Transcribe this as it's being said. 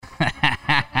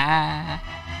Have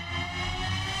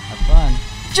fun.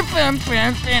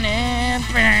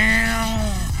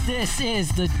 This is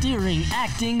the Deering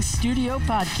Acting Studio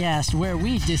Podcast, where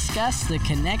we discuss the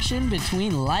connection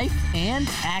between life and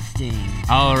acting.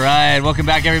 All right, welcome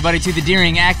back, everybody, to the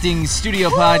Deering Acting Studio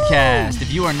Podcast.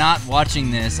 If you are not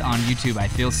watching this on YouTube, I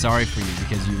feel sorry for you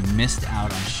because you missed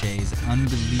out on Shay's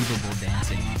unbelievable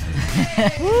dancing on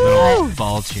her little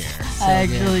ball chair. I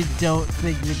actually don't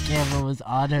think the camera was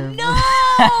on her. No!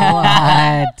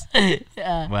 What?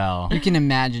 Well, You can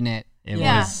imagine it. it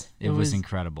It was was-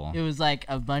 incredible. It was like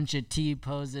a bunch of T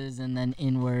poses and then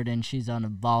inward, and she's on a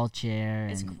ball chair.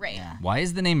 It's and- great. yeah. Why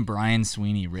is the name Brian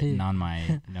Sweeney written on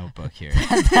my notebook here?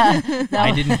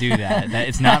 I didn't do that.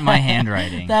 It's not my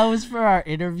handwriting. That was for our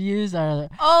interviews. Oh,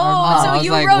 I so was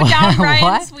you like, wrote down Brian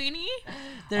what? Sweeney?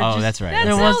 Oh, that's right. That's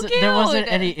There so wasn't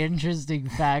cute. any interesting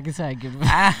facts I could.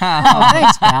 Oh,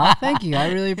 thanks, pal. Thank you. I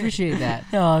really appreciate that.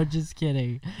 No, I'm just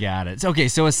kidding. Got it. Okay,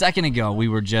 so a second ago, we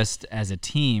were just as a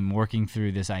team working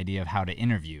through this idea of how to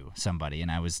interview somebody, and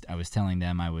I was telling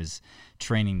them I was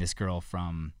training this girl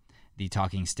from the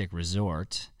Talking Stick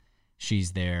Resort.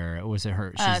 She's there. Was it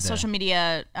her? She's the Social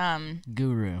media.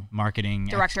 Guru. marketing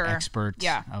Director. expert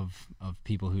Yeah. of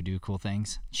people who do cool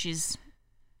things. She's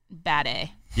bad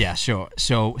A. Yeah, sure.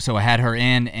 So I had her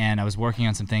in, and I was working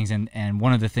on some things, and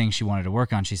one of the things she wanted to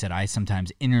work on, she said, I sometimes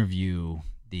interview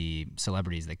the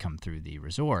celebrities that come through the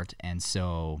resort, and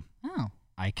so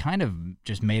I kind of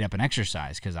just made up an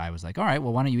exercise because I was like, all right,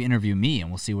 well, why don't you interview me,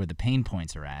 and we'll see where the pain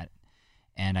points are at.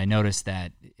 And I noticed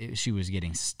that she was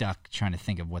getting stuck trying to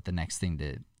think of what the next thing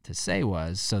to say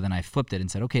was, so then I flipped it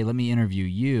and said, okay, let me interview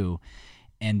you,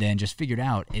 and then just figured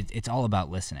out it's all about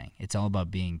listening. It's all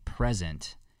about being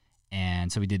present.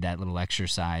 And so we did that little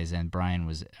exercise, and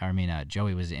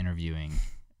Joey was interviewing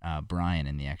Brian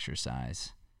in the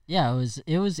exercise. Yeah,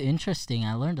 it was interesting.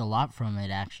 I learned a lot from it,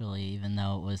 actually, even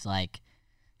though it was like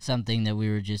something that we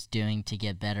were just doing to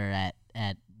get better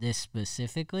at this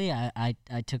specifically. I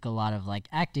took a lot of like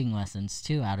acting lessons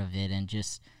too out of it, and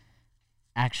just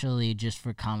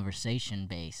for conversation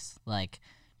base, like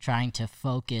trying to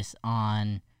focus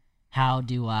on how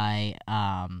do I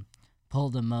pull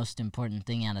the most important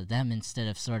thing out of them instead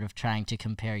of sort of trying to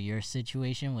compare your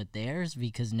situation with theirs,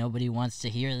 because nobody wants to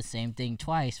hear the same thing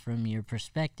twice from your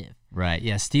perspective. Right.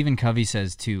 Yeah. Stephen Covey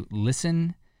says to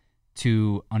listen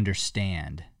to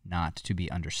understand, not to be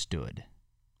understood.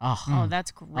 Oh,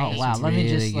 that's great. Oh wow! It's Let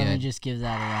me really just give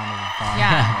that a round of applause.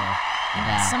 Yeah.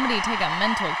 Yeah. Somebody take a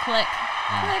mental click.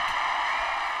 Click.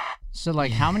 So,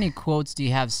 like, how many quotes do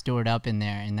you have stored up in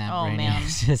there in that Oh, brain? man.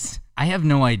 It's just I have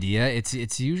no idea.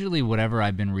 It's usually whatever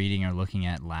I've been reading or looking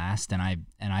at last, and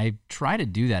I try to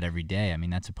do that every day. I mean,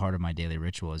 that's a part of my daily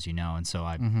ritual, as you know. And so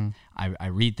I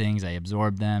read things, I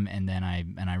absorb them, and then I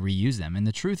reuse them. And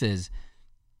the truth is,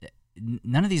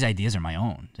 none of these ideas are my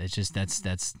own. It's just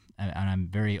that's and I'm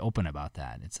very open about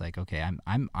that. It's like, okay,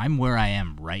 I'm where I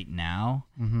am right now,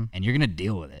 and you're gonna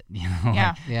deal with it. You know?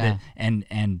 Yeah. Yeah.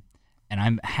 And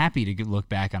I'm happy to look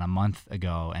back on a month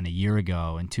ago and a year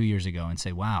ago and 2 years ago and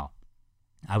say, wow,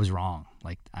 I was wrong.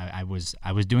 Like I was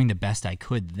doing the best I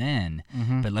could then,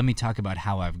 but let me talk about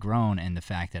how I've grown and the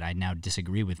fact that I now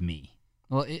disagree with me.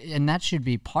 well, and that should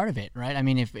be part of it, right? I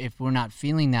mean, if we're not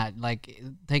feeling that, like,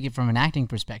 take it from an acting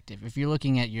perspective. If you're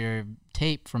looking at your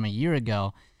tape from a year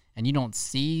ago and you don't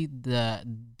see the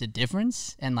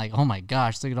difference, and like, oh my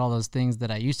gosh, look at all those things that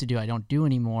I used to do I don't do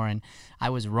anymore, and I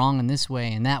was wrong in this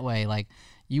way and that way, like,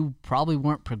 you probably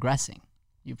weren't progressing.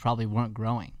 You probably weren't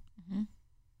growing.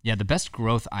 Yeah, the best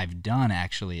growth I've done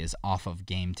actually is off of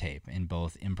game tape in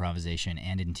both improvisation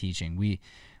and in teaching.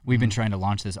 We've been trying to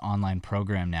launch this online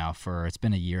program now it's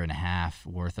been a year and a half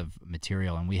worth of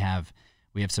material, and we have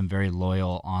some very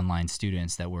loyal online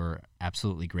students that we're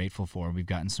absolutely grateful for. We've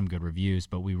gotten some good reviews,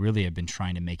 but we really have been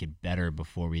trying to make it better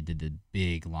before we did the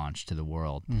big launch to the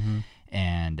world.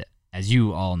 And as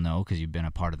you all know, because you've been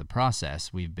a part of the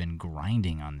process, we've been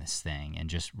grinding on this thing, and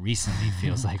just recently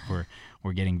feels like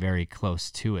we're getting very close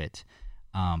to it.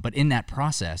 But in that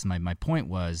process, my point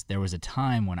was, there was a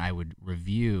time when I would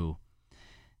review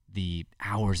the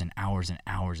hours and hours and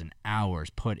hours and hours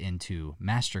put into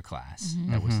masterclass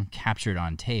that was captured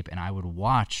on tape, and I would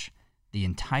watch the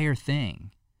entire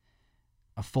thing,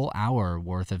 a full hour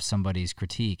worth of somebody's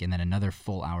critique, and then another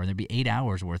full hour. There'd be 8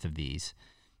 hours worth of these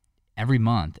every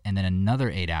month, and then another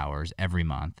 8 hours every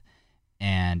month.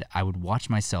 And I would watch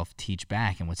myself teach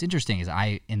back. And what's interesting is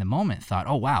I, in the moment, thought,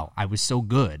 oh, wow, I was so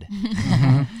good.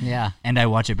 Yeah. And I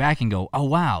watch it back and go, oh,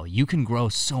 wow, you can grow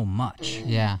so much.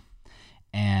 Yeah.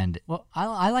 And Well,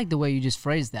 I like the way you just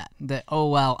phrased that. That, oh,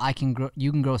 well, I can grow.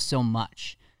 You can grow so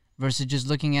much, versus just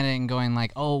looking at it and going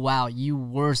like, oh, wow, you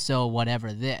were so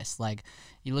whatever this. Like,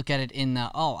 you look at it in the,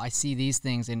 oh, I see these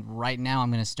things, and right now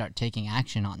I'm going to start taking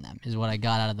action on them, is what I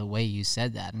got out of the way you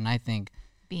said that. And I think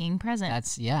Being present.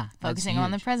 that's Focusing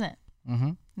on the present.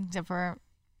 Mm-hmm. Except for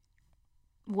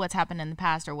what's happened in the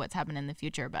past or what's happened in the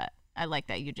future. But I like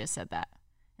that you just said that.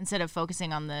 Instead of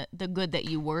focusing on the good that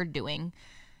you were doing,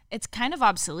 it's kind of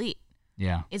obsolete.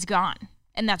 Yeah. It's gone.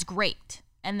 And that's great.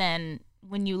 And then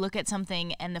when you look at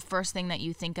something and the first thing that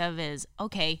you think of is,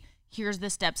 okay, here's the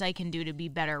steps I can do to be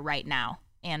better right now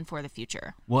and for the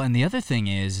future. Well, and the other thing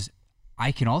is,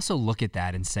 I can also look at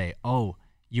that and say, oh,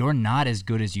 you're not as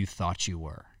good as you thought you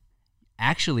were.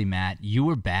 Actually, Matt, you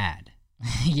were bad.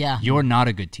 Yeah. You're not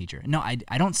a good teacher. No,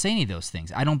 I don't say any of those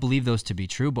things. I don't believe those to be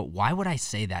true, but why would I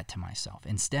say that to myself?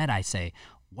 Instead, I say,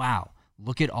 wow,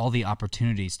 look at all the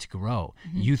opportunities to grow.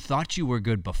 Mm-hmm. You thought you were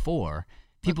good before.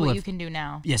 Look what you can do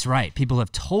now. Yes, right. People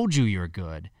have told you you're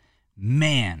good.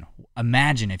 Man,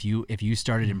 imagine if you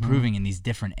started improving in these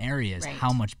different areas, Right.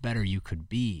 how much better you could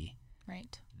be.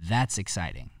 Right. That's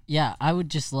exciting. Yeah, I would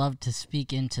just love to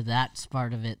speak into that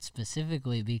part of it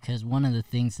specifically, because one of the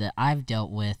things that I've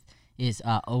dealt with is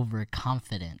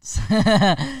overconfidence.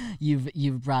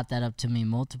 You've brought that up to me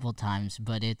multiple times,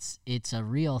 but it's a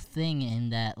real thing in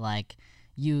that, like,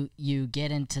 you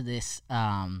get into this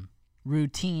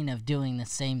routine of doing the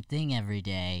same thing every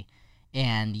day,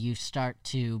 and you start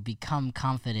to become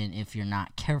confident if you're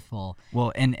not careful.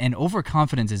 Well, and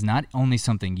overconfidence is not only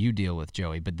something you deal with,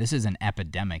 Joey, but this is an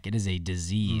epidemic. It is a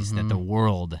disease that the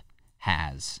world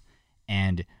has.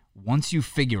 And once you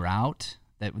figure out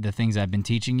that the things I've been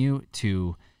teaching you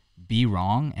to be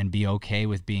wrong and be okay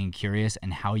with being curious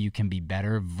and how you can be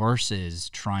better versus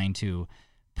trying to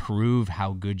prove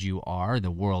how good you are,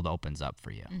 the world opens up for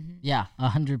you. Mm-hmm. Yeah,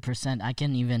 100%. I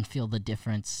can even feel the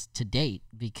difference to date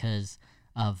because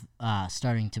of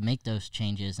starting to make those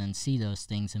changes and see those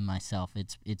things in myself.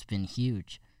 It's been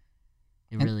huge.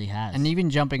 It really has. And even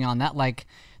jumping on that, like,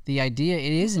 the idea,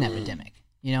 it is an epidemic.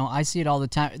 You know, I see it all the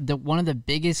time. One of the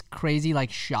biggest crazy,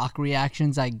 like, shock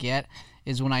reactions I get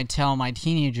is when I tell my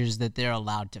teenagers that they're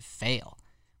allowed to fail.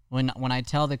 When I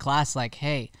tell the class, like,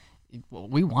 hey,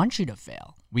 we want you to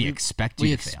fail. We expect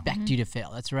you to fail. We expect you to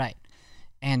fail. That's right.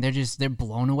 And they're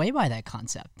blown away by that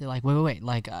concept. They're like, wait,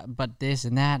 like, but this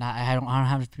and that, I don't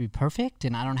have to be perfect,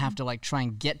 and I don't have to, like, try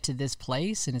and get to this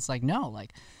place. And it's like, no,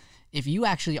 like, if you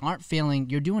actually aren't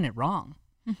failing, you're doing it wrong.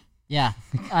 Yeah,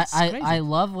 crazy. I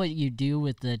love what you do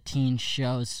with the teen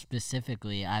shows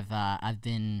specifically. I've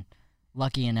been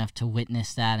lucky enough to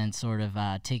witness that and sort of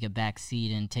take a back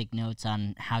seat and take notes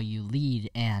on how you lead.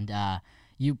 And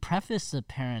you preface the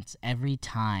parents every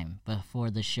time before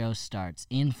the show starts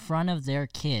in front of their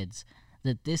kids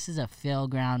that this is a fail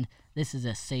ground, this is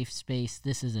a safe space,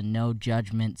 this is a no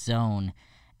judgment zone.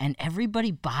 And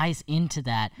everybody buys into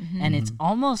that. And it's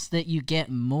almost that you get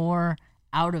more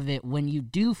out of it when you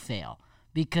do fail,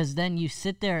 because then you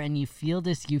sit there and you feel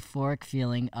this euphoric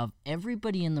feeling of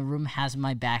everybody in the room has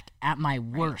my back at my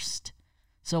worst.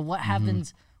 So what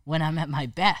happens when I'm at my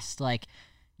best? Like,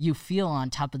 you feel on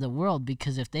top of the world,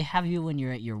 because if they have you when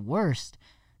you're at your worst,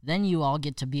 then you all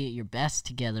get to be at your best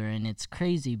together. And it's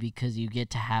crazy because you get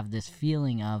to have this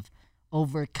feeling of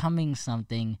overcoming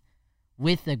something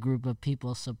with a group of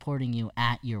people supporting you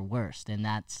at your worst. And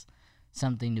that's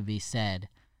something to be said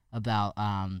about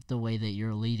the way that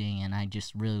you're leading, and I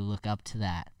just really look up to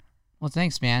that. Well,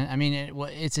 thanks, man. I mean,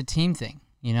 it's a team thing.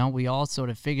 You know, we all sort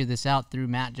of figured this out through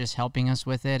Matt just helping us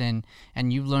with it, and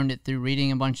you've learned it through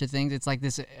reading a bunch of things. It's like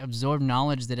this absorbed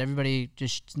knowledge that everybody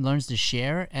just learns to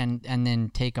share and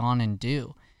then take on and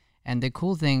do. And the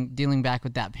cool thing, dealing back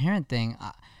with that parent thing,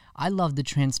 I love the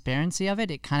transparency of it.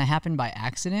 It kind of happened by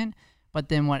accident, but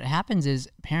then what happens is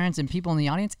parents and people in the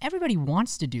audience, everybody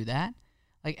wants to do that.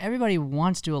 Like, everybody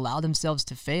wants to allow themselves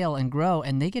to fail and grow,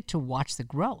 and they get to watch the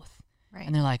growth. Right.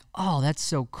 And they're like, oh, that's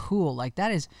so cool. Like,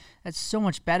 that's so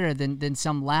much better than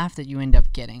some laugh that you end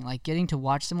up getting. Like, getting to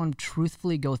watch someone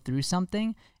truthfully go through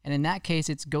something. And in that case,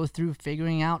 it's go through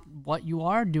figuring out what you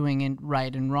are doing and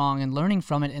right and wrong and learning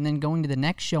from it, and then going to the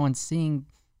next show and seeing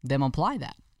them apply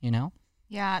that, you know?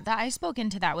 Yeah, I spoke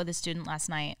into that with a student last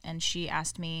night, and she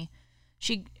asked me,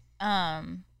 she's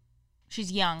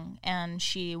young and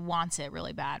she wants it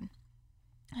really bad.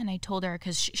 And I told her,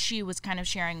 because she was kind of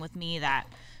sharing with me that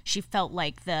she felt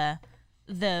like the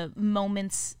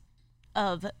moments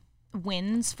of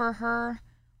wins for her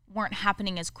weren't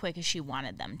happening as quick as she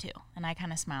wanted them to. And I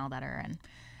kind of smiled at her,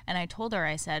 and I told her,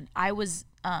 I said, I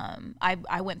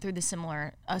went through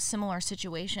a similar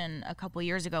situation a couple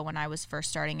years ago when I was first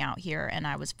starting out here, and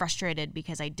I was frustrated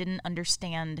because I didn't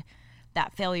understand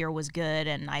that failure was good,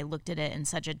 and I looked at it in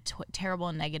such a terrible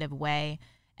and negative way,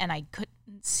 and I couldn't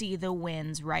see the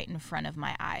wins right in front of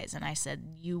my eyes. And I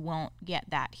said, you won't get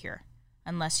that here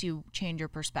unless you change your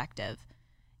perspective.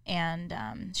 And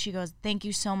she goes, thank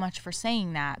you so much for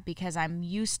saying that, because I'm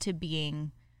used to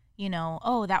being,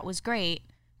 oh, that was great.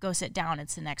 Go sit down.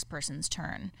 It's the next person's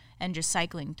turn, and just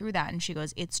cycling through that. And she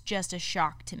goes, it's just a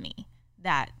shock to me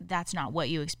that that's not what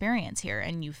you experience here.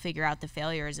 And you figure out the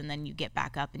failures, and then you get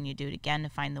back up and you do it again to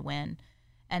find the win.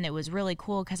 And it was really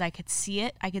cool because I could see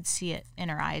it. I could see it in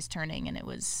her eyes turning, and it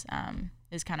was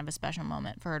kind of a special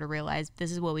moment for her to realize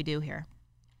this is what we do here.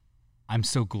 I'm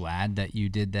so glad that you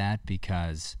did that,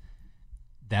 because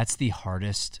that's the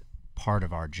hardest part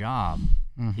of our job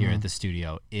here at the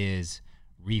studio, is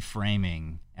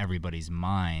reframing everybody's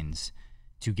minds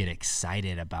to get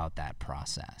excited about that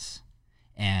process.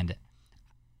 And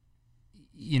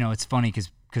it's funny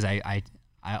because I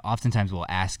oftentimes will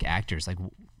ask actors, like,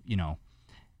 you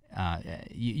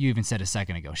even said a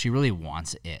second ago, she really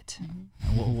wants it.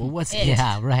 What's it?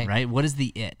 Yeah, right. Right? What is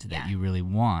the it that you really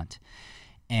want?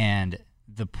 And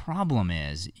the problem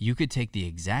is, you could take the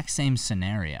exact same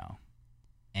scenario,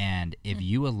 and if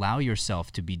you allow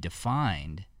yourself to be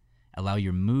defined, allow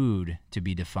your mood to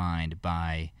be defined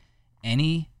by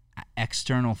any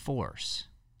external force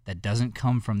that doesn't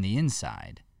come from the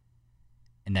inside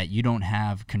and that you don't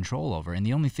have control over, and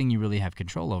the only thing you really have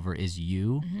control over is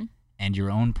you and your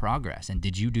own progress. And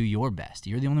did you do your best?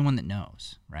 You're the only one that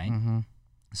knows, right?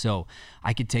 So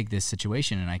I could take this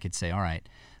situation and I could say, all right,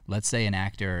 let's say an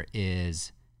actor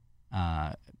is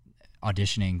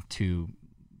auditioning to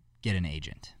get an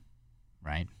agent,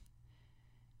 right?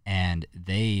 And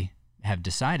they have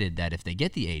decided that if they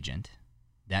get the agent,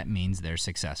 that means they're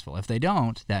successful. If they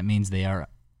don't, that means they are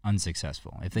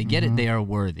unsuccessful. If they get it, they are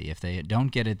worthy. If they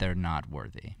don't get it, they're not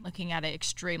worthy. Looking at it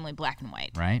extremely black and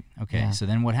white. Right? Okay. So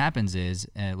then what happens is,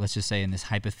 let's just say in this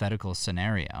hypothetical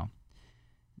scenario,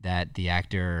 that the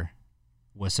actor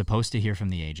was supposed to hear from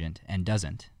the agent and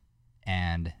doesn't,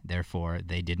 and therefore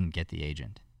they didn't get the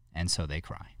agent, and so they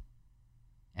cry,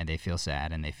 and they feel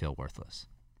sad, and they feel worthless.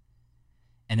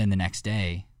 And then the next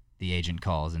day, the agent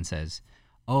calls and says,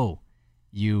 we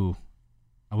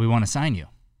want to sign you.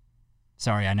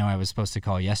 Sorry, I know I was supposed to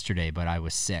call yesterday, but I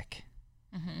was sick.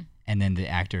 And then the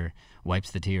actor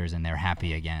wipes the tears, and they're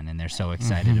happy again, and they're so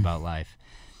excited about life.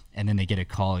 And then they get a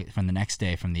call from the next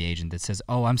day from the agent that says,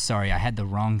 oh, I'm sorry, I had the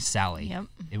wrong Sally. Yep.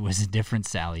 It was a different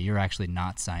Sally. You're actually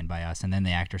not signed by us. And then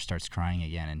the actor starts crying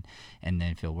again and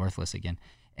then feel worthless again.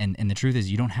 And the truth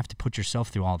is, you don't have to put yourself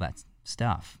through all that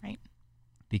stuff. Right.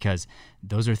 Because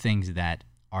those are things that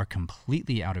are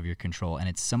completely out of your control, and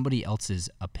it's somebody else's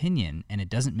opinion, and it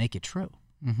doesn't make it true.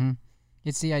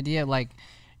 It's the idea of, like,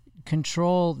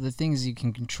 control the things you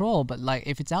can control, but, like,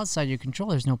 if it's outside your control,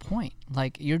 there's no point.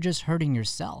 Like, you're just hurting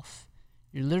yourself.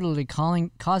 You're literally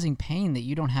causing pain that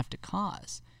you don't have to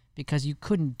cause, because you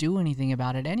couldn't do anything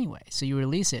about it anyway. So you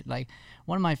release it. Like,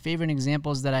 one of my favorite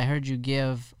examples that I heard you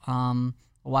give a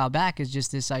while back is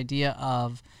just this idea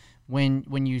of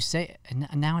when you say, and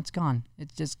now it's gone.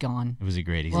 It's just gone. It was a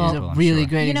great Well, example. a I'm really sure.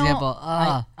 great You know, example.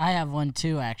 I have one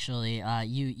too, actually.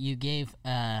 You gave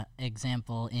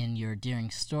example in your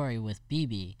Deering story with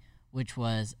BB, which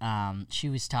was she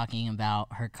was talking about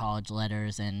her college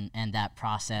letters and that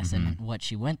process and what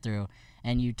she went through.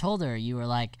 And you told her, you were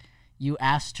like, you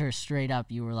asked her straight up,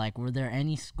 you were like, were there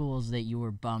any schools that you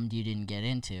were bummed you didn't get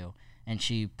into? And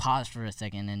she paused for a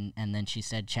second, and then she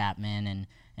said Chapman,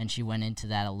 and she went into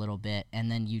that a little bit.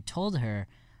 And then you told her,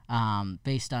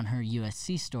 based on her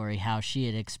USC story, how she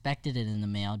had expected it in the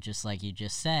mail, just like you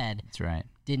just said. That's right.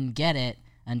 Didn't get it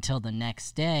until the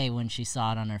next day when she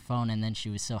saw it on her phone, and then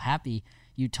she was so happy.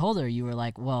 You told her, you were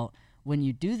like, well, when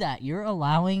you do that, you're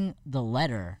allowing the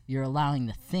letter, you're allowing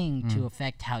the thing to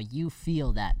affect how you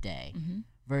feel that day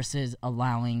versus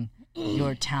allowing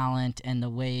your talent and the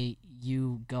way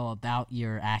you go about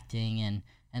your acting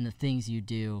and the things you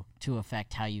do to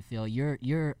affect how you feel.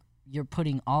 You're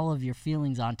putting all of your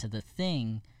feelings onto the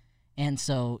thing, and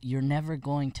so you're never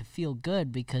going to feel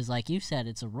good because, like you said,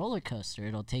 it's a roller coaster.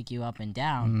 It'll take you up and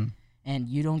down, and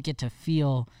you don't get to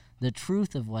feel the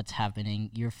truth of what's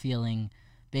happening. You're feeling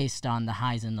based on the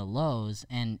highs and the lows,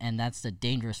 and that's the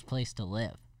dangerous place to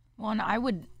live. Well, and I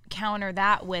would counter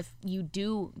that with, you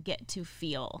do get to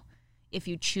feel if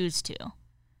you choose to.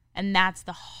 And that's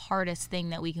the hardest thing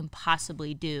that we can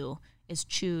possibly do, is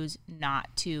choose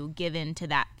not to give in to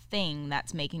that thing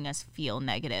that's making us feel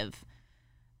negative,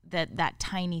 that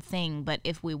tiny thing. But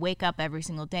if we wake up every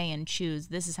single day and choose,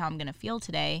 this is how I'm going to feel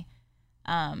today,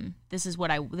 This is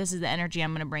the energy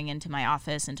I'm going to bring into my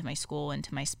office, into my school,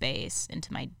 into my space,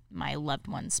 into my loved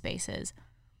ones' spaces,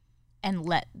 and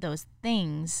let those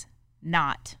things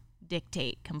not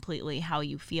dictate completely how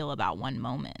you feel about one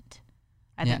moment.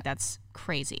 I think that's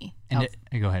crazy. And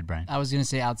go ahead, Brian. I was going to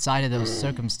say, outside of those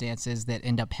circumstances that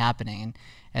end up happening,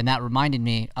 and that reminded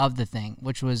me of the thing,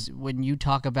 which was when you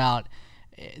talk about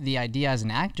the idea as an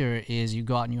actor is you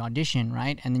go out and you audition,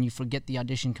 right? And then you forget the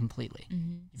audition completely.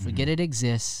 You forget it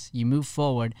exists, you move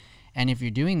forward. And if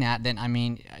you're doing that, then, I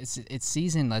mean, it's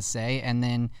season, let's say, and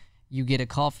then you get a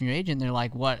call from your agent, they're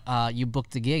like, what, you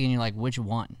booked the gig, and you're like, which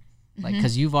one? Like,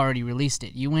 because you've already released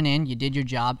it. You went in, you did your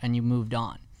job, and you moved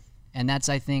on. And that's,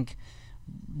 I think,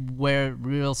 where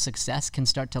real success can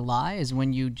start to lie, is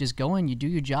when you just go in, you do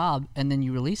your job, and then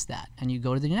you release that, and you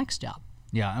go to the next job.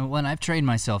 Yeah, well, I've trained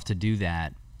myself to do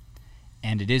that,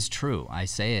 and it is true. I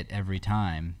say it every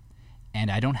time,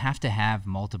 and I don't have to have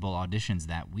multiple auditions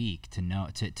that week to know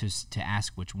to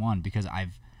ask which one, because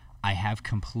I have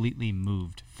completely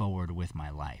moved forward with my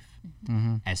life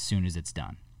as soon as it's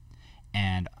done.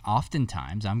 And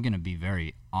oftentimes, I'm going to be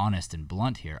very honest and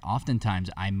blunt here, oftentimes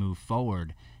I move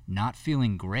forward not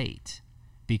feeling great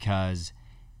because,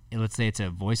 let's say it's a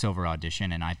voiceover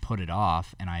audition and I put it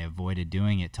off and I avoided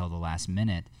doing it till the last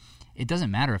minute. It doesn't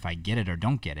matter if I get it or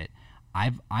don't get it.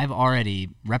 I've already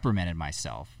reprimanded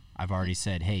myself. I've already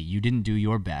said, hey, you didn't do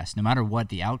your best. No matter what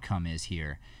the outcome is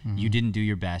here, you didn't do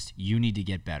your best. You need to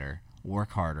get better,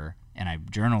 work harder, and I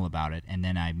journal about it, and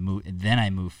then I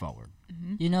move forward.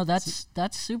 You know, that's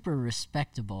super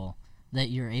respectable that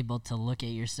you're able to look at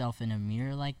yourself in a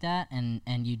mirror like that,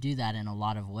 and you do that in a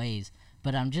lot of ways.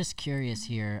 But I'm just curious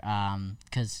here,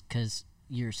 because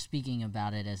you're speaking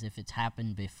about it as if it's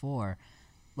happened before.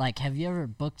 Like, have you ever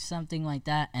booked something like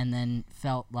that and then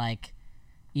felt like,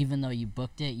 even though you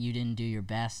booked it, you didn't do your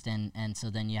best, and so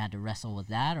then you had to wrestle with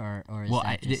that, or is well,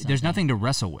 that just there's something- nothing to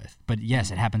wrestle with, but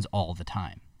yes, it happens all the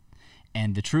time.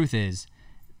 And the truth is,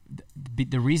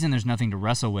 the reason there's nothing to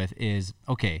wrestle with is,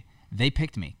 okay, they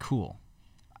picked me, cool.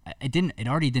 It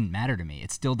already didn't matter to me.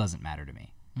 It still doesn't matter to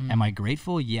me. Am I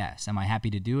grateful? Yes. Am I happy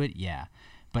to do it? Yeah.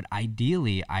 But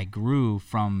ideally, I grew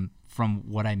from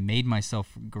what I made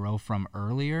myself grow from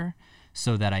earlier,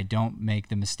 so that I don't make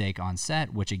the mistake on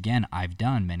set, which again, I've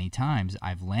done many times.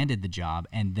 I've landed the job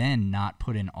and then not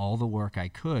put in all the work I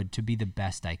could to be the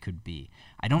best I could be.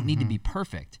 I don't need to be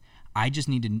perfect. I just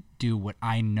need to do what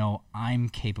I know I'm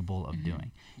capable of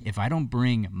doing. If I don't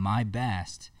bring my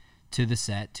best to the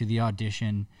set, to the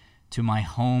audition, to my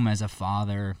home as a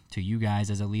father, to you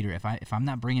guys as a leader, if I'm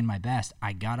not bringing my best,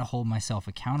 I gotta hold myself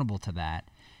accountable to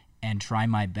that and try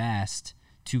my best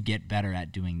to get better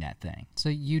at doing that thing. So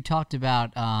you talked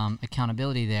about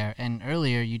accountability there, and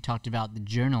earlier you talked about the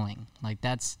journaling. Like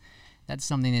that's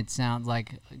something that sounds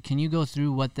like. Can you go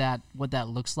through what that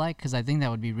looks like? Because I think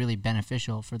that would be really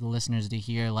beneficial for the listeners to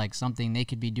hear, like something they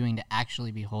could be doing to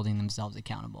actually be holding themselves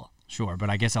accountable. Sure, but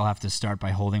I guess I'll have to start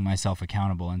by holding myself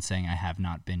accountable and saying I have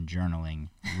not been journaling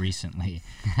recently.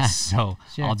 So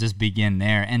Sure. I'll just begin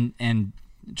there. And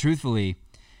truthfully,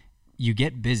 you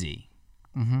get busy.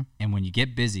 And when you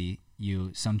get busy,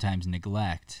 you sometimes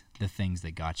neglect the things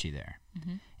that got you there.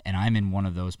 And I'm in one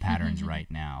of those patterns right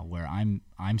now, where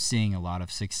I'm seeing a lot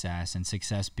of success, and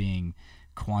success being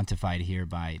quantified here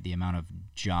by the amount of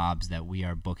jobs that we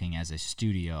are booking as a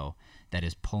studio that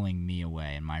is pulling me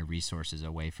away and my resources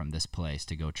away from this place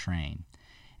to go train.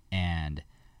 And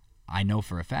I know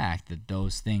for a fact that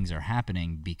those things are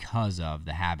happening because of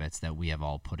the habits that we have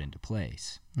all put into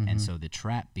place. And so the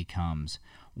trap becomes,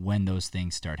 when those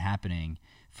things start happening,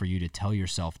 for you to tell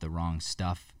yourself the wrong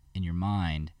stuff in your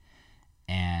mind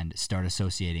and start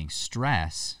associating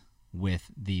stress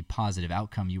with the positive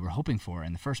outcome you were hoping for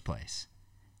in the first place.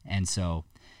 And so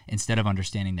instead of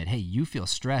understanding that, hey, you feel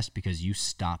stressed because you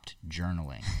stopped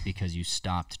journaling, because you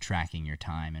stopped tracking your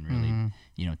time and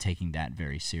really, taking that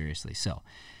very seriously. So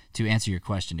to answer your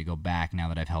question, to go back now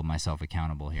that I've held myself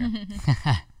accountable here,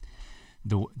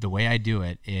 the way I do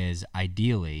it is,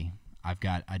 ideally, I've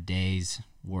got a day's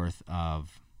worth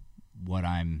of what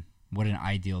an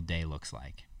ideal day looks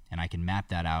like. And I can map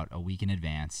that out a week in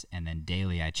advance, and then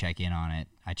daily I check in on it.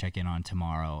 I check in on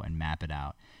tomorrow and map it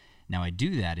out. Now I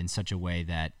do that in such a way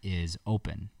that is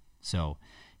open. So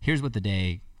here's what the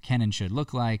day can and should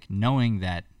look like, knowing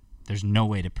that there's no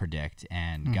way to predict,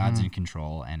 and God's in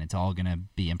control, and it's all going to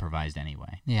be improvised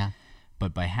anyway. Yeah.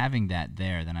 But by having that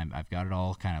there, then I've got it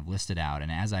all kind of listed out.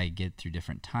 And as I get through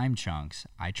different time chunks,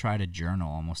 I try to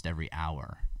journal almost every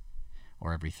hour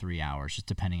or every 3 hours, just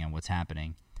depending on what's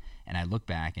happening. And I look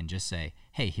back and just say,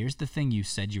 hey, here's the thing you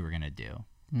said you were going to do.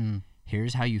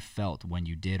 Here's how you felt when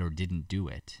you did or didn't do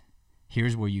it.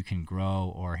 here's where you can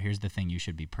grow, or here's the thing you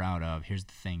should be proud of, here's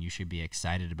the thing you should be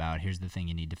excited about, here's the thing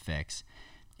you need to fix.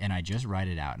 And I just write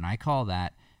it out. And I call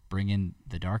that bringing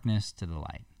the darkness to the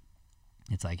light.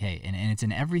 It's like, hey, and it's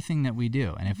in everything that we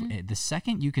do. And if the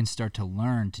second you can start to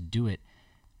learn to do it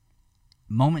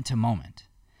moment to moment,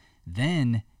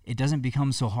 then it doesn't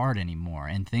become so hard anymore.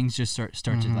 And things just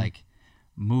start to like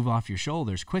move off your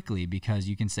shoulders quickly, because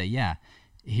you can say, yeah,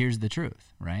 here's the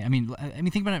truth, right? I mean,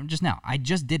 think about it just now. I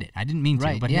just did it. I didn't mean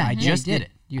to, but yeah, I just did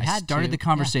it. I started the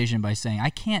conversation by saying, I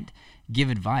can't give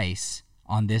advice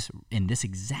on this in this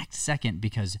exact second,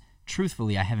 because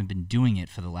truthfully, I haven't been doing it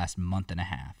for the last month and a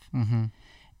half.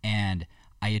 And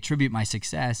I attribute my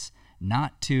success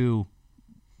not to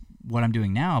what I'm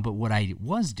doing now, but what I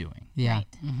was doing. Yeah. Right.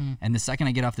 And the second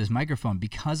I get off this microphone,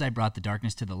 because I brought the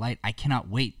darkness to the light, I cannot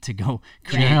wait to go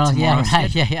create tomorrow's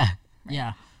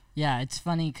Yeah, it's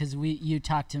funny because you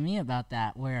talked to me about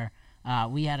that, where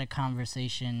we had a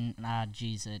conversation,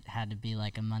 it had to be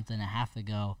like a month and a half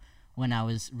ago, when I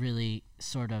was really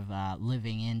sort of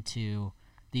living into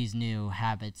these new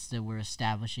habits that we're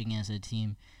establishing as a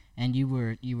team. And you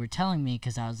were telling me,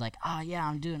 because I was like, oh yeah,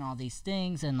 I'm doing all these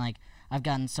things, and like I've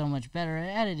gotten so much better at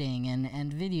editing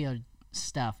and video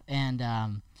stuff, and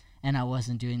I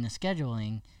wasn't doing the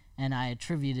scheduling, and I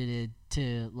attributed it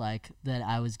to like that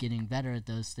I was getting better at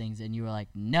those things, and you were like,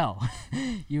 no.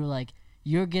 You were like,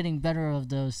 you're getting better of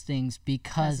those things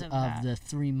because of the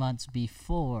 3 months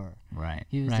before. Right.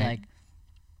 He was like,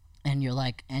 and you're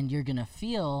like, and you're gonna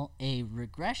feel a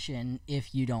regression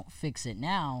if you don't fix it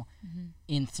now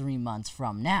in 3 months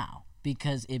from now,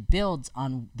 because it builds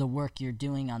on the work you're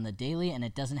doing on the daily, and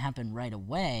it doesn't happen right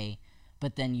away,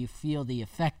 but then you feel the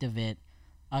effect of it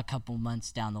a couple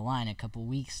months down the line, a couple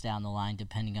weeks down the line,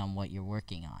 depending on what you're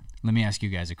working on. Let me ask you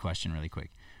guys a question really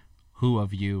quick. Who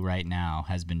of you right now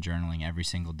has been journaling every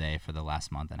single day for the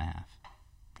last month and a half?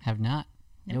 Have not.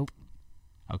 Nope.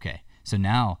 Okay. So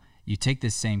now you take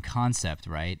this same concept,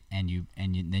 right? And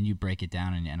then you break it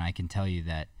down, and I can tell you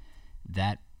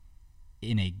that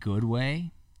in a good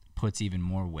way puts even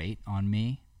more weight on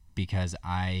me, because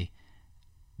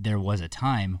there was a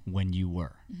time when you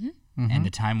were. And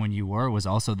the time when you were was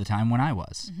also the time when I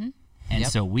was. And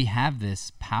so we have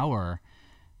this power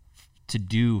to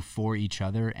do for each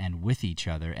other and with each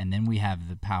other, and then we have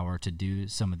the power to do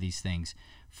some of these things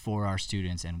for our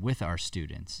students and with our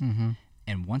students.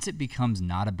 And once it becomes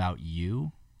not about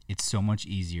you, it's so much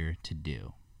easier to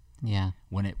do. Yeah.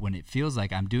 When it feels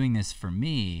like I'm doing this for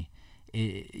me,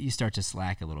 you start to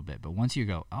slack a little bit. But once you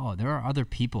go, oh, there are other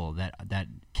people that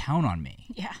count on me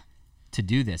to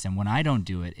do this, and when I don't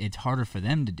do it, it's harder for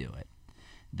them to do it.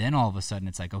 Then all of a sudden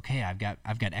it's like, okay, I've got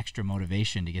extra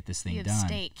motivation to get this thing You have done.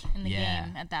 stake in the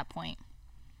game at that point.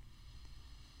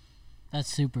 That's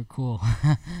super cool.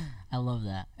 I love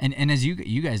that. And as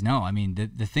you guys know, I mean,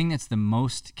 the thing that's the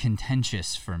most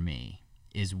contentious for me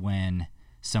is when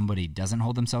somebody doesn't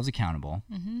hold themselves accountable,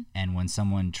 and when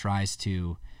someone tries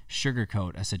to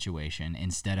sugarcoat a situation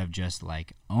instead of just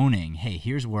like owning, hey,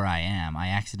 here's where I am, I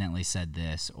accidentally said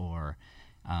this, or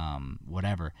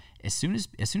whatever. As soon as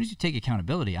you take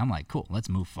accountability, I'm like, cool, let's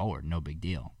move forward, no big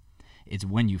deal. It's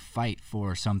when you fight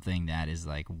for something that is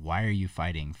like, why are you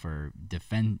fighting for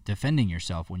defending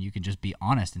yourself when you can just be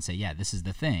honest and say, yeah, this is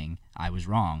the thing, I was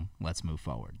wrong, let's move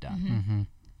forward, done.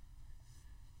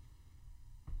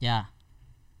 Yeah.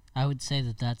 I would say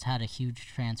that that's had a huge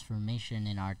transformation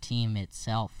in our team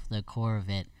itself, the core of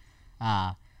it,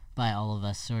 by all of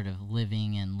us sort of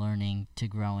living and learning to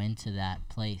grow into that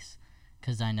place.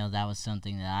 Because I know that was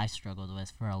something that I struggled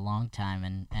with for a long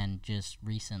time, and just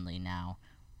recently now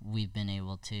we've been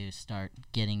able to start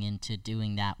getting into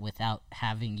doing that without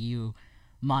having you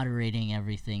moderating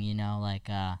everything, you know, like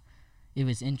it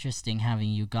was interesting having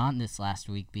you gone this last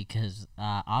week, because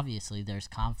obviously there's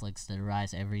conflicts that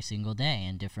arise every single day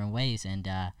in different ways, and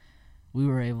we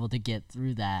were able to get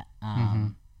through that,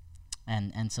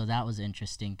 and so that was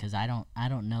interesting, because I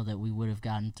don't know that we would have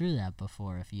gotten through that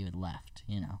before if you had left,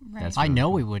 you know. Right. That's I really know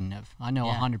cool. we wouldn't have. I know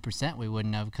Yeah. 100% we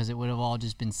wouldn't have, because it would have all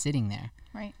just been sitting there.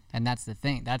 Right. And that's the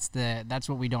thing. That's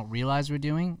what we don't realize we're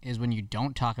doing, is when you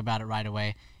don't talk about it right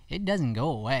away, it doesn't go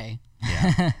away.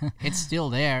 Yeah. It's still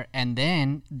there. And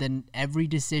then every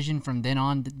decision from then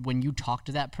on, when you talk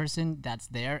to that person, that's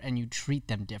there, and you treat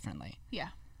them differently. Yeah.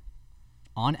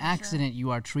 On accident,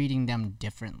 you are treating them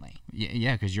differently.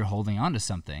 Yeah, because you're holding on to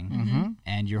something,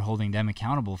 and you're holding them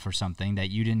accountable for something that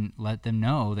you didn't let them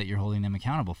know that you're holding them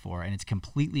accountable for, and it's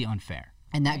completely unfair.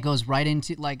 And that goes right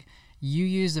into, like, you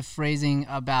use the phrasing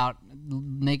about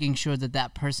making sure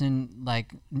that person,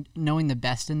 like, knowing the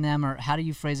best in them, or how do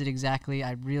you phrase it exactly?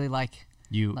 I really like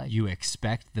You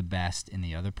expect the best in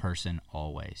the other person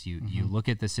always. You look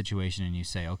at the situation and you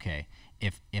say, okay,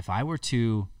 if I were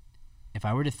to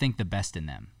think the best in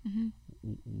them,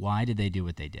 why did they do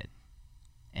what they did?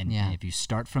 And if you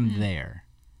start from there,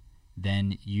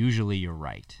 then usually you're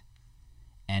right.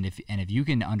 And if you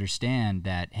can understand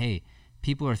that, hey,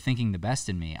 people are thinking the best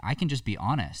in me, I can just be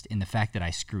honest in the fact that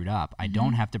I screwed up. I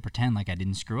don't have to pretend like I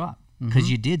didn't screw up,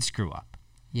 because you did screw up.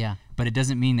 Yeah. But it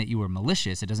doesn't mean that you were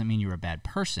malicious. It doesn't mean you were a bad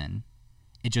person.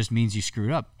 It just means you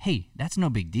screwed up. Hey, that's no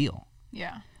big deal.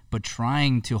 Yeah. But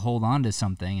trying to hold on to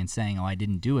something and saying, "Oh, I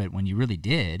didn't do it," when you really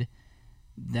did,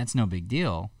 that's no big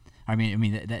deal. I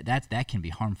mean that can be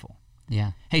harmful.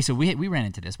 Yeah. Hey, so we ran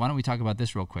into this. Why don't we talk about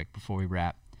this real quick before we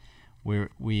wrap?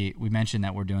 We mentioned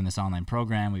that we're doing this online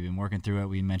program. We've been working through it.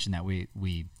 We mentioned that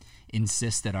we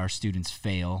insist that our students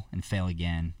fail and fail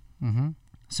again. Mm-hmm.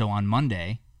 So on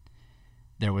Monday,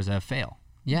 there was a fail.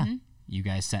 Yeah. You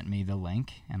guys sent me the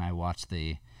link, and I watched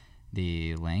the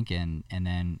link, and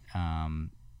then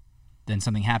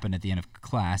something happened at the end of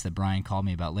class that Brian called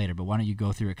me about later. But why don't you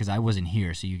go through it, because I wasn't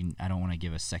here, so I don't want to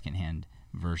give a secondhand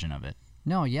version of it.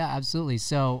 No, yeah, absolutely.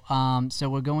 So, so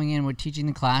we're going in, we're teaching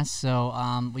the class.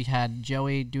 So, we had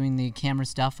Joey doing the camera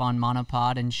stuff on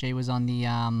Monopod, and Shay was on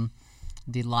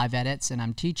the live edits, and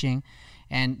I'm teaching.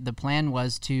 And the plan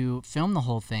was to film the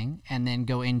whole thing and then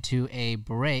go into a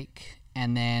break,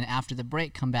 and then after the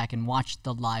break, come back and watch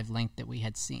the live link that we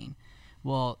had seen.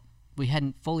 Well, we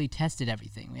hadn't fully tested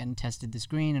everything. We hadn't tested the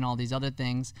screen and all these other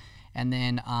things, and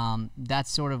then that's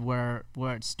sort of where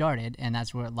it started, and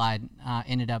that's where it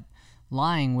ended up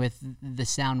lying with. The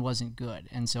sound wasn't good,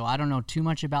 and so I don't know too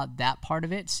much about that part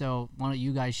of it. So why don't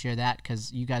you guys share that,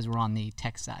 because you guys were on the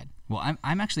tech side. Well,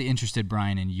 I'm actually interested,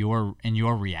 Brian, in your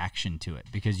reaction to it,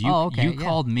 because you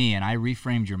called me and I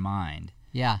reframed your mind.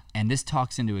 Yeah. And this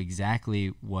talks into exactly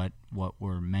what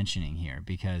we're mentioning here,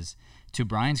 because to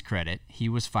Brian's credit, he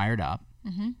was fired up,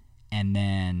 and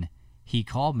then he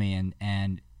called me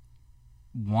and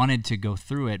wanted to go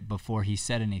through it before he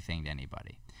said anything to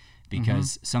anybody.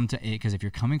 Because because if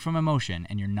you're coming from emotion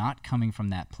and you're not coming from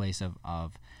that place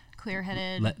of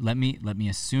clear-headed, let me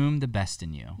assume the best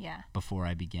in you before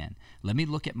I begin. Let me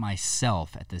look at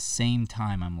myself at the same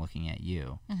time I'm looking at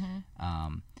you.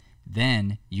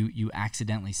 Then you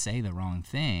accidentally say the wrong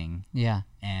thing,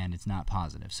 and it's not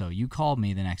positive. So you called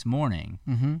me the next morning.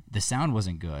 The sound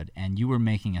wasn't good, and you were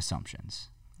making assumptions.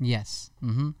 Yes.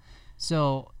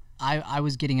 So I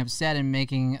was getting upset and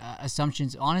making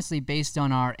assumptions, honestly, based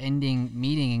on our ending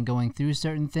meeting and going through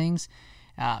certain things,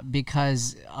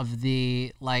 because of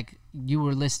you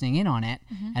were listening in on it,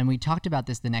 and we talked about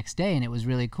this the next day, and it was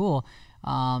really cool,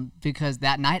 because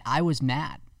that night I was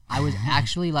mad. I was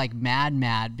actually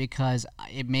mad because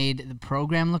it made the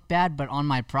program look bad, but on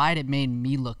my pride, it made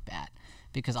me look bad,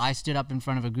 because I stood up in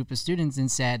front of a group of students and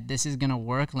said, "This is going to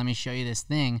work. Let me show you this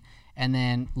thing," and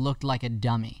then looked like a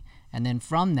dummy. And then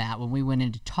from that, when we went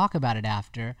in to talk about it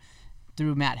after,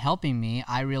 through Matt helping me,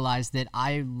 I realized that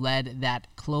I led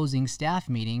that closing staff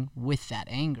meeting with that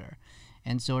anger,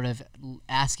 and sort of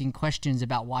asking questions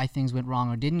about why things went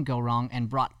wrong or didn't go wrong, and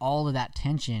brought all of that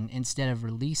tension instead of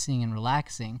releasing and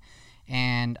relaxing.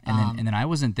 And then I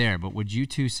wasn't there, but would you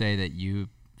two say that you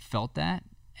felt that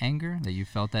anger, that you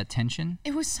felt that tension?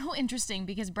 It was so interesting,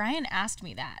 because Brian asked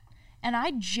me that, and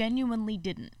I genuinely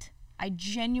didn't. I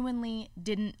genuinely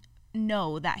didn't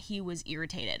know that he was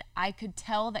irritated. I could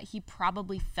tell that he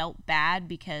probably felt bad,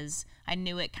 because I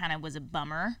knew it kind of was a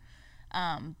bummer.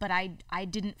 But I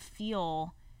didn't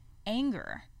feel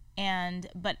anger,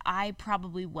 but I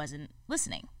probably wasn't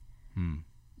listening.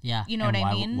 Yeah. You know what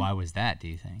I mean? Why was that, do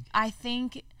you think? I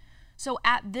think, so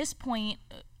at this point,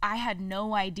 I had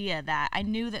no idea that. I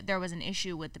knew that there was an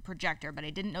issue with the projector, but I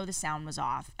didn't know the sound was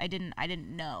off. I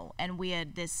didn't know. And we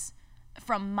had this,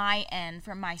 from my end,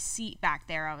 from my seat back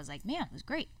there, I was like, man, it was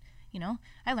great.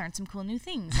 I learned some cool new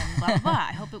things, and blah, blah, blah.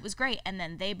 I hope it was great. And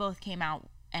then they both came out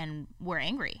and were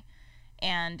angry.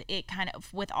 And it kind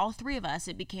of, with all three of us,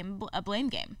 it became a blame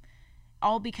game,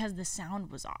 all because the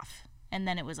sound was off. And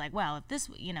then it was like, well, if this,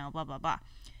 blah, blah, blah.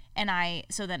 And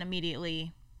so then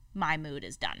immediately my mood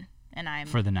is done. And I'm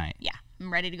for the night. Yeah.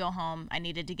 I'm ready to go home. I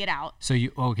needed to get out. So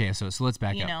so let's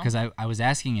back up, because I was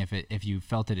asking if you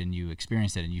felt it and you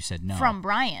experienced it, and you said no. From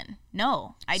Brian.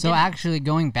 No, I didn't. So actually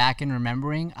going back and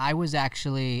remembering, I was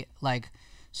actually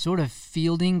sort of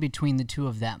fielding between the two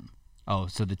of them. Oh,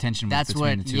 so the tension was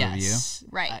between the two of you?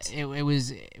 Right. It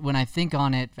was, when I think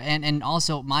on it, and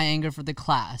also my anger for the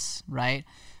class, right?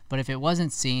 But if it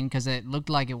wasn't seen, because it looked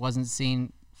like it wasn't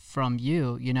seen from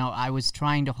you, I was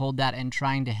trying to hold that and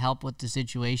trying to help with the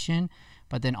situation,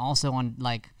 but then also on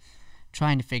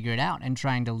trying to figure it out and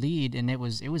trying to lead, and it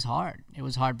was hard. It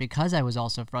was hard because I was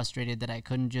also frustrated that I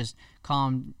couldn't just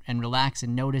calm and relax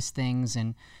and notice things.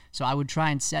 And so I would try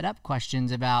and set up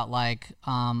questions about like,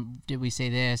 did we say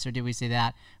this or did we say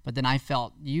that? But then I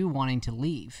felt you wanting to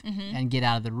leave and get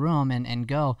out of the room and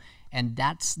go. And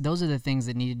those are the things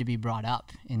that needed to be brought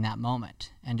up in that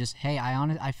moment. And just, hey,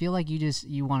 I feel like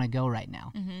you want to go right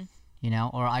now, you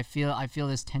know, or I feel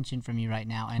this tension from you right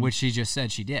now. And which she just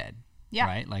said she did. Yeah.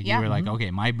 Right? Like Yeah. you were like,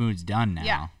 okay, my mood's done now.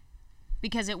 Yeah.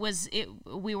 Because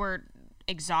we were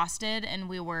exhausted and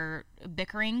we were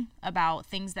bickering about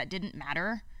things that didn't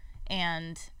matter.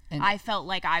 And I felt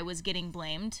like I was getting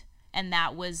blamed, and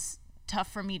that was tough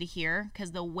for me to hear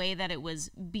because the way that it was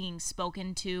being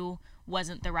spoken to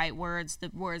wasn't the right words.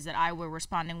 The words that I were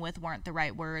responding with weren't the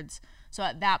right words. So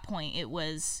at that point it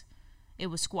was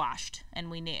squashed,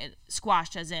 and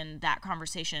squashed as in that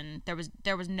conversation.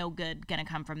 There was no good gonna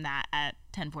come from that at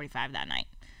 10:45 that night.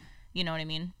 You know what I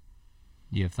mean?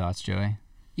 You have thoughts, Joey?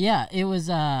 Yeah, it was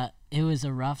a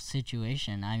rough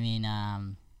situation. I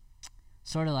mean,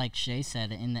 sort of like Shay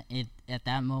said, at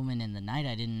that moment in the night,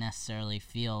 I didn't necessarily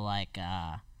feel like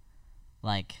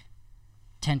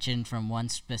tension from one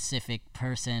specific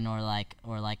person or like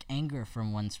anger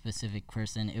from one specific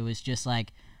person. It was just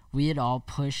like we had all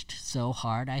pushed so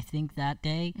hard, I think, that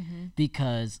day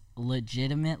because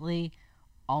legitimately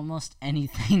almost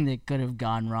anything that could have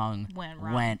gone wrong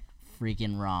went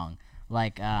freaking wrong.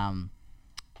 Like,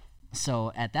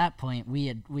 so at that point we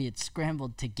had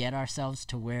scrambled to get ourselves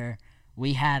to where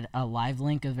we had a live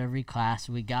link of every class.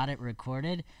 We got it